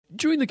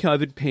During the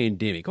COVID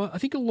pandemic, I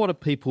think a lot of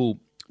people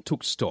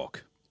took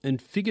stock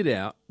and figured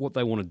out what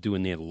they want to do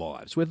in their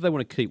lives, whether they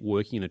want to keep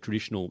working in a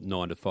traditional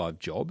 9-to-5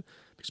 job,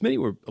 because many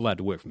were allowed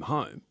to work from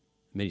home.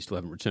 Many still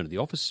haven't returned to the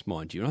office,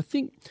 mind you. And I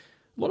think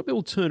a lot of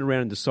people turned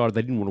around and decided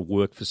they didn't want to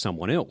work for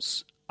someone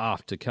else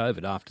after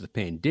COVID, after the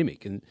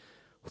pandemic, and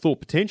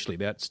thought potentially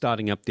about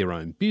starting up their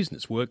own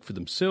business, work for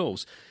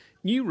themselves.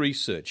 New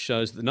research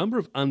shows that the number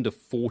of under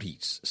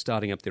 40s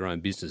starting up their own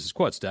business is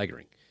quite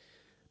staggering.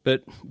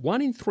 But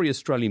 1 in 3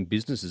 Australian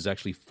businesses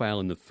actually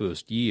fail in the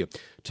first year.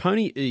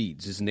 Tony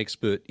Eades is an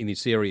expert in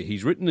this area.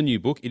 He's written a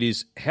new book. It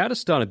is How to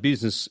Start a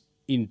Business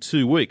in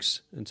 2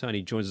 Weeks. And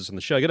Tony joins us on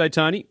the show. G'day,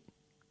 Tony.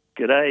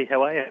 G'day,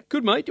 how are you?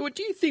 Good, mate. Do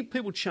you think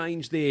people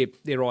change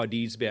their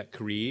ideas about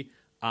career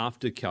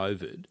after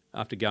COVID,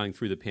 after going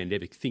through the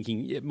pandemic,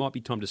 thinking it might be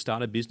time to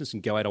start a business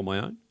and go out on my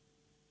own?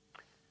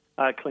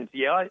 Clint,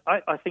 yeah,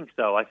 I think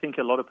so. I think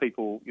a lot of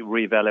people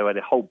reevaluate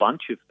a whole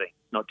bunch of things,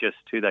 not just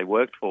who they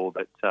worked for,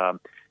 but the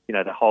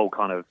whole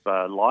kind of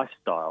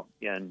lifestyle.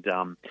 And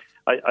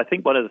I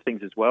think one of the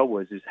things as well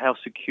is how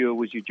secure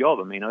was your job?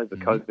 I mean, over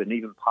COVID and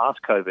even past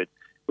COVID,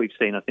 we've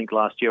seen, I think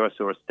last year I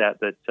saw a stat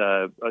that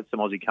some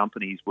Aussie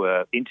companies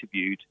were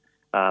interviewed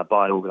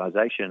by an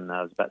organisation.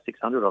 There was about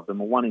 600 of them,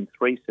 and 1 in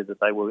 3 said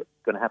that they were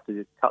going to have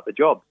to cut the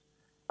jobs.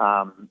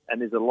 And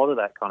there's a lot of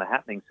that kind of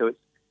happening. So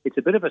it's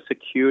a bit of a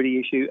security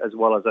issue as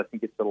well as I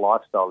think it's a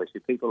lifestyle issue.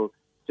 People,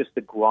 just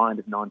the grind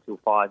of 9 till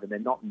 5, and they're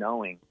not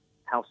knowing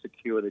how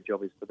secure the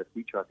job is for the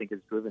future, I think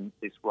has driven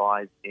this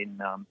rise in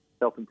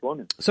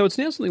self-employment. So it's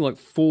now something like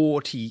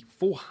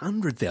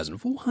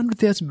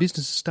 400,000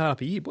 businesses start up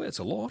a year. Boy, that's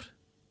a lot.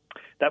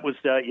 That was,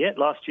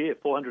 last year,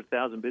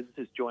 400,000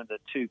 businesses joined the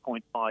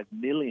 2.5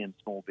 million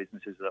small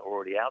businesses that are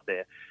already out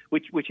there,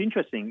 which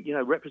interesting,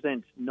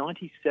 represents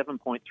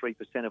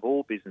 97.3% of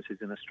all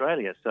businesses in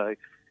Australia. So,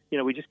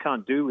 we just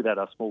can't do without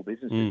our small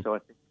businesses. So I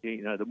think,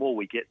 the more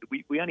we get,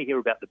 we only hear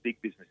about the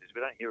big businesses.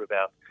 We don't hear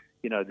about,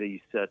 these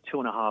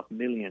 2.5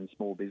 million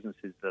small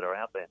businesses that are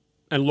out there.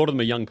 And a lot of them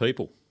are young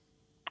people.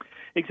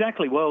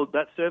 Exactly. Well,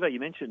 that survey you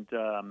mentioned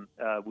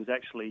was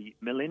actually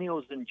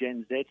millennials and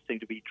Gen Z seem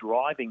to be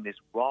driving this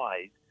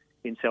rise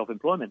in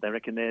self-employment. They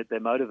reckon they're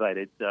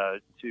motivated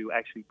to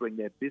actually bring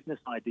their business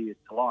ideas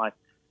to life,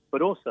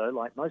 but also,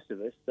 like most of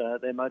us,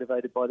 they're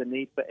motivated by the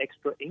need for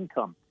extra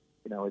income,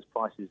 as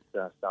prices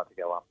start to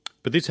go up.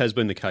 But this has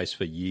been the case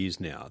for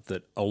years now,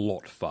 that a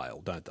lot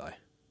fail, don't they?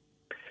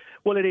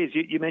 Well, it is.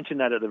 You mentioned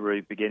that at the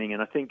very beginning,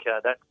 and I think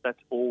that's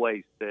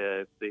always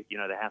the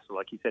hassle.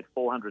 Like you said,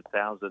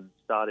 400,000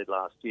 started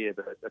last year,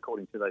 but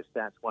according to those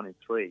stats, 1 in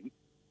 3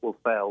 will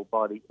fail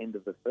by the end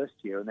of the first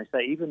year. And they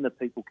say even the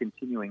people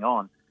continuing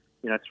on,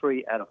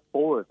 3 out of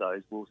 4 of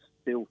those will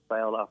still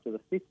fail after the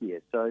 5th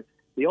year. So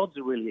the odds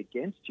are really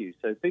against you.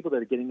 So people that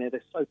are getting there,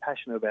 they're so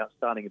passionate about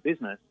starting a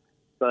business,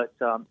 but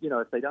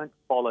if they don't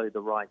follow the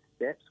right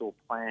steps or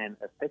plan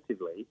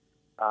effectively,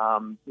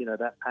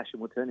 that passion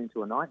will turn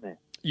into a nightmare.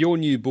 Your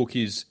new book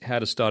is How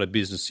to Start a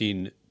Business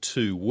in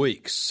 2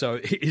 Weeks. So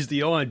is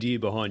the idea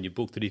behind your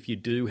book that if you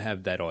do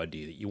have that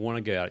idea that you want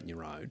to go out on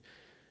your own,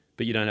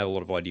 but you don't have a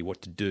lot of idea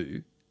what to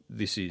do,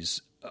 this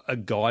is a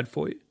guide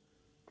for you?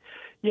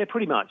 Yeah,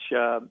 pretty much.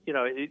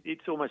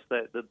 It's almost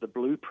the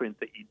blueprint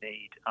that you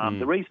need.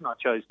 The reason I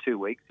chose 2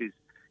 weeks is,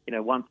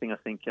 one thing I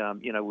think,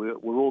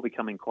 we're all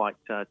becoming quite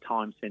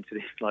time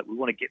sensitive. Like we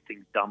want to get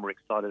things done. We're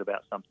excited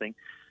about something.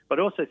 But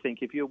I also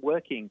think if you're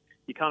working,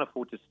 you can't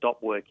afford to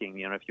stop working,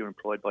 if you're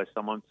employed by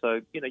someone.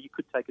 So, you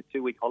could take a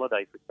 2-week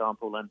holiday, for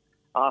example, and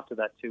after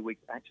that 2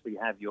 weeks, actually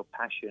have your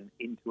passion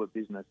into a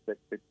business that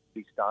could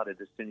be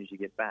started as soon as you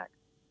get back.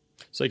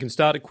 So you can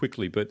start it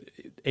quickly, but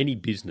any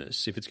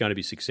business, if it's going to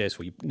be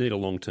successful, you need a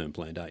long-term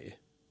plan, don't you?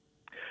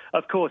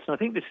 Of course, and I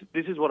think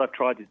this is what I've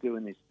tried to do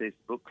in this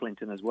book,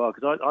 Clinton, as well,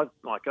 because I've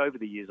over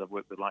the years I've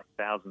worked with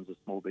thousands of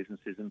small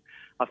businesses, and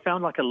I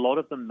found a lot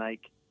of them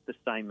make the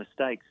same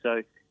mistakes.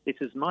 So it's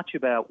as much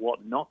about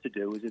what not to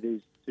do as it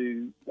is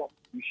to what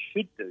you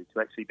should do to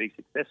actually be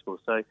successful.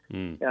 So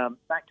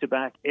back to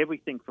back,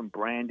 everything from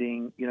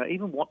branding,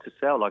 even what to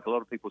sell. Like a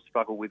lot of people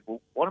struggle with,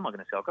 well, what am I going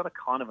to sell? I've got a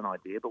kind of an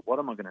idea, but what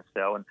am I going to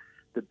sell? And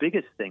the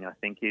biggest thing I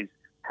think is,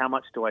 how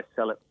much do I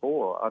sell it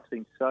for? I've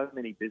seen so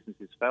many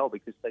businesses fail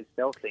because they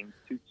sell things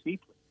too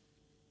cheaply.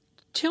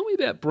 Tell me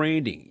about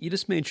branding. You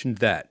just mentioned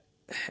that,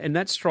 and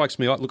that strikes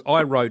me. Look,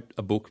 I wrote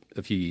a book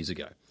a few years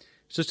ago.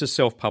 It's just a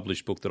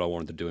self-published book that I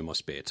wanted to do in my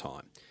spare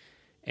time.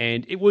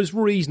 And it was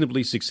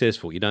reasonably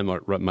successful. You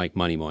don't make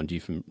money, mind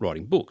you, from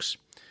writing books.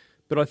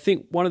 But I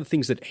think one of the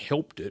things that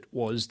helped it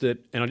was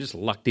that, and I just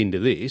lucked into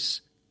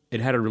this,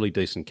 it had a really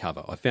decent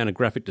cover. I found a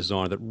graphic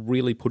designer that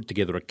really put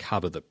together a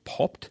cover that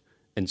popped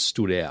and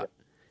stood out.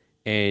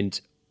 And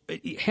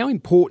how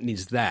important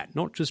is that,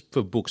 not just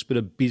for books, but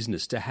a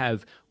business, to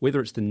have, whether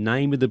it's the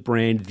name of the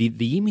brand,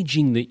 the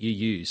imaging that you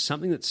use,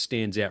 something that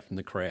stands out from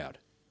the crowd?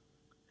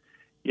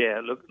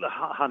 Yeah, look,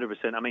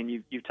 100%. I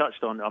mean, you've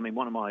touched on,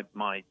 one of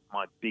my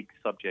big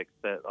subjects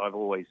that I've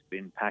always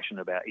been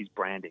passionate about is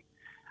branding.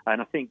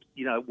 And I think,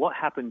 what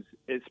happens,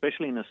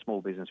 especially in a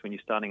small business, when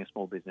you're starting a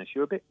small business,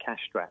 you're a bit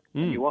cash-strapped.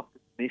 And you often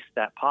miss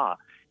that part.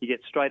 You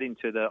get straight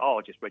into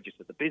I'll just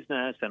register the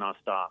business and I'll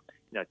start,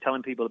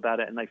 telling people about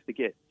it, and they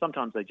forget.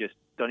 Sometimes they just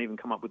don't even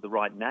come up with the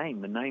right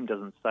name. The name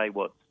doesn't say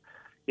what's,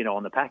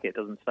 on the packet. It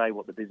doesn't say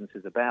what the business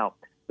is about.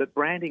 But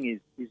branding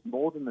is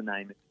more than the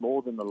name. It's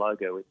more than the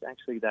logo. It's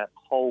actually that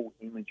whole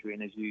imagery.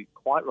 And as you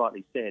quite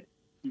rightly said,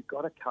 you've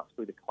got to cut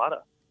through the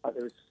clutter.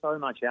 There is so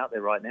much out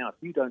there right now. If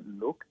you don't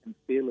look and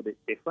feel a bit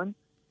different,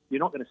 you're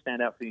not going to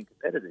stand out for your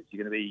competitors.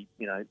 You're going to be,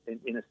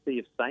 in a sea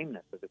of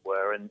sameness, as it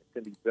were, and it's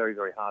going to be very,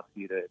 very hard for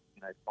you to,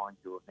 find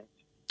your niche.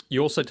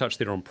 You also touched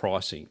there on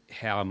pricing,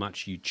 how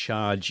much you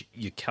charge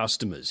your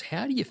customers.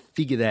 How do you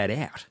figure that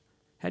out?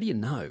 How do you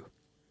know?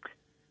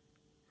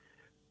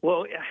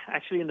 Well,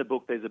 actually, in the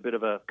book, there's a bit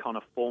of a kind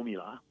of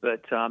formula,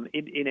 but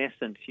in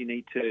essence, you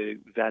need to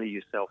value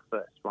yourself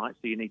first, right?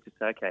 So you need to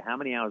say, okay, how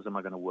many hours am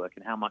I going to work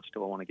and how much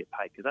do I want to get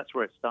paid? Because that's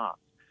where it starts.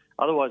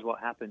 Otherwise, what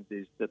happens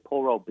is the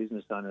poor old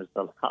business owner is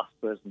the last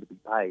person to be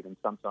paid, and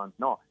sometimes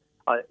not.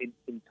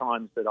 In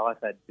times that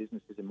I've had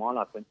businesses in my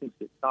life, when things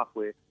get tough,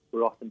 we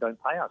often don't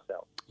pay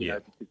ourselves,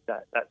 because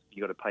that's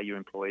you got to pay your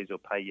employees or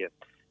pay your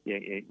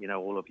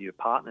all of your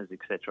partners,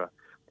 etc.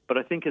 But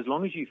I think as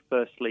long as you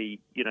firstly,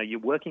 you're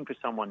working for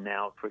someone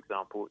now, for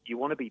example, you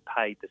want to be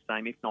paid the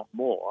same, if not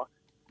more,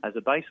 as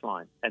a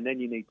baseline. And then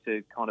you need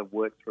to kind of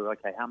work through,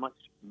 okay, how much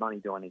money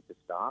do I need to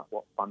start?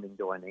 What funding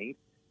do I need?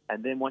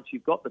 And then once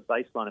you've got the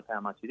baseline of how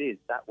much it is,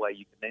 that way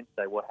you can then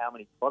say, well, how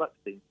many products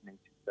do you need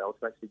to sell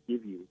to actually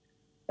give you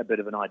a bit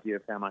of an idea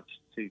of how much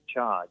to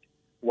charge,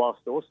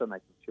 whilst also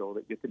making sure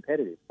that you're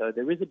competitive. So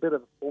there is a bit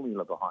of a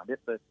formula behind it,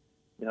 but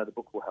the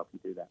book will help you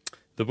do that.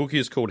 The book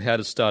is called How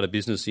to Start a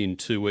Business in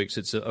 2 Weeks.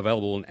 It's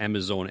available on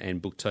Amazon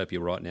and Booktopia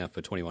right now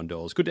for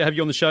 $21. Good to have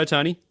you on the show,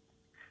 Tony.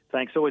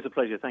 Thanks. Always a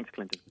pleasure. Thanks,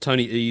 Clinton.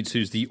 Tony Eades,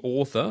 who's the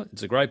author.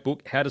 It's a great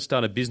book, How to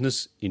Start a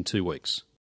Business in 2 Weeks.